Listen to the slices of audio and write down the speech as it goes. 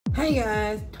Hey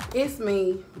guys, it's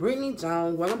me, Brittany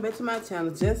Jones. Welcome back to my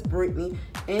channel, Just Brittany.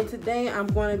 And today I'm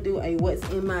going to do a what's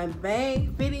in my bag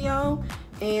video.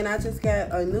 And I just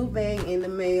got a new bag in the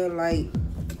mail like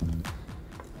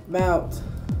about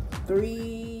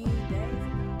 3 days.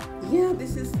 Yeah,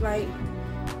 this is like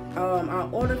I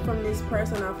ordered from this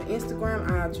person off of Instagram.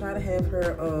 I'll try to have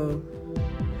her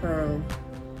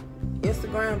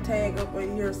Instagram tag up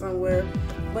right here somewhere.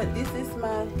 But this is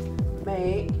my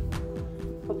bag.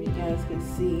 Hope you guys can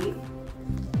see it.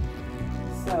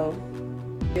 So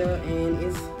yeah, and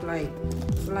it's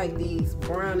like these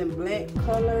brown and black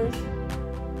colors.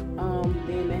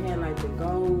 Then they had like the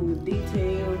gold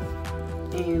details,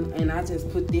 and I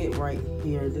just put that right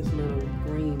here, this little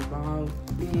green ball.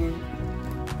 And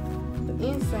the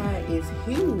inside is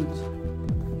huge.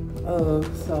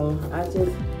 So I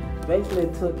just basically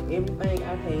took everything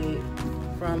I had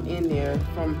from in there,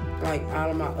 from like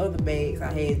all of my other bags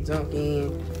I had junk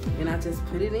in, and I just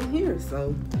put it in here.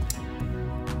 So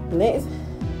let's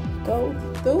go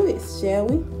through it, shall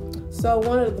we? So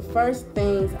one of the first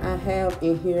things I have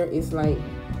in here is like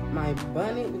my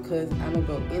bonnet, because I don't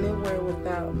go anywhere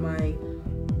without my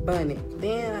bonnet.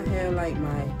 Then I have like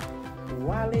my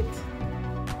wallet.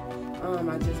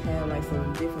 I just have like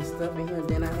some different stuff in here.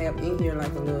 Then I have in here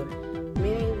like a little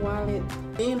mini wallet.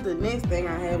 Then the next thing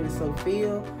I have is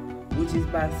Sophia, which is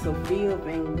by Sophia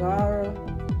Vergara.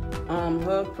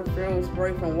 Her perfume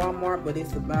spray from Walmart, but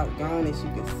it's about gone, as you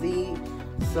can see.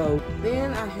 So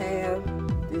then I have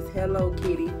this Hello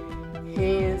Kitty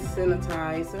hand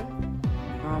sanitizer.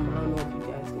 I don't know if you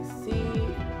guys can see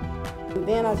it. And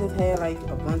then I just had like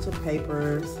a bunch of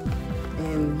papers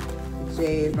and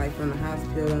jazz, like from the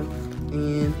hospital,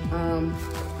 and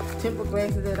temper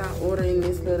glasses that I ordered in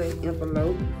this little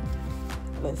envelope.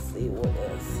 Let's see what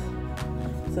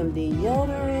else. Some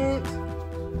deodorant.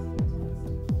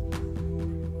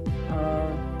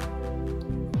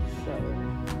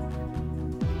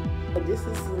 So this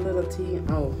is a little tea.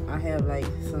 Oh, I have like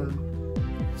some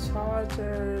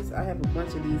chargers. I have a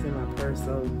bunch of these in my purse,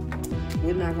 so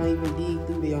we're not gonna even dig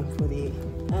through them for that.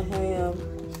 I have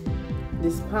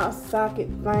this pop socket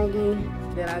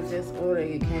thingy that I just ordered.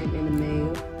 It came in the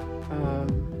mail.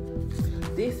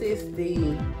 This is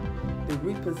the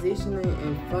repositioning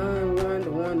and fun one,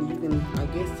 the one you can, I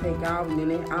guess, take off. And then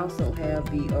they also have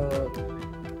the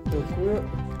grip,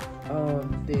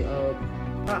 the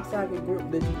pop socket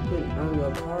grip that you can put on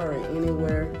your car or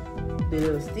anywhere that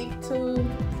it'll stick to.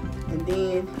 And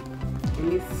then in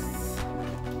this,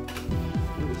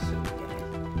 let me show you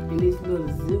guys, in this little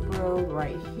zipper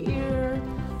right here,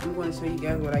 I'm going to show you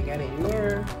guys what I got in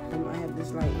there. I have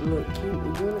this like little cute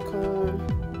unicorn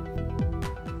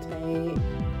tag.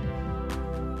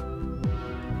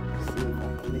 Let's see if I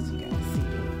can let you guys see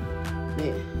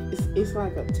it. It's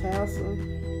like a tassel.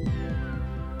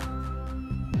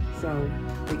 So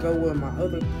they go with my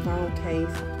other phone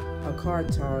case, a car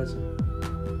charger.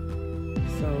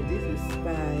 So this is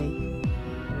by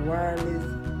Wireless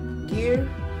Gear.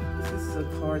 This is a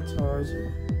car charger.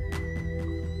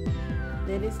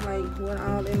 That is like what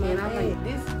all in my bag. I like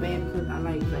this bag because I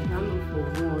like the handle for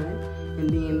one, and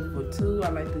then for two, I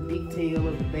like the detail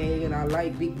of the bag, and I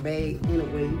like big bags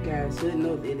anyway. You guys should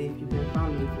know that if you've been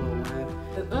following me for a while.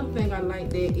 The other thing I like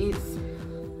that it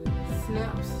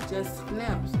snaps, just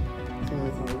snaps. So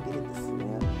let's get it to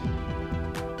snap.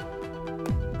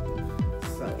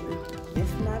 So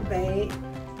that's my bag,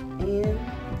 and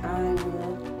I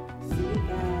will see you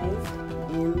guys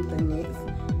in the next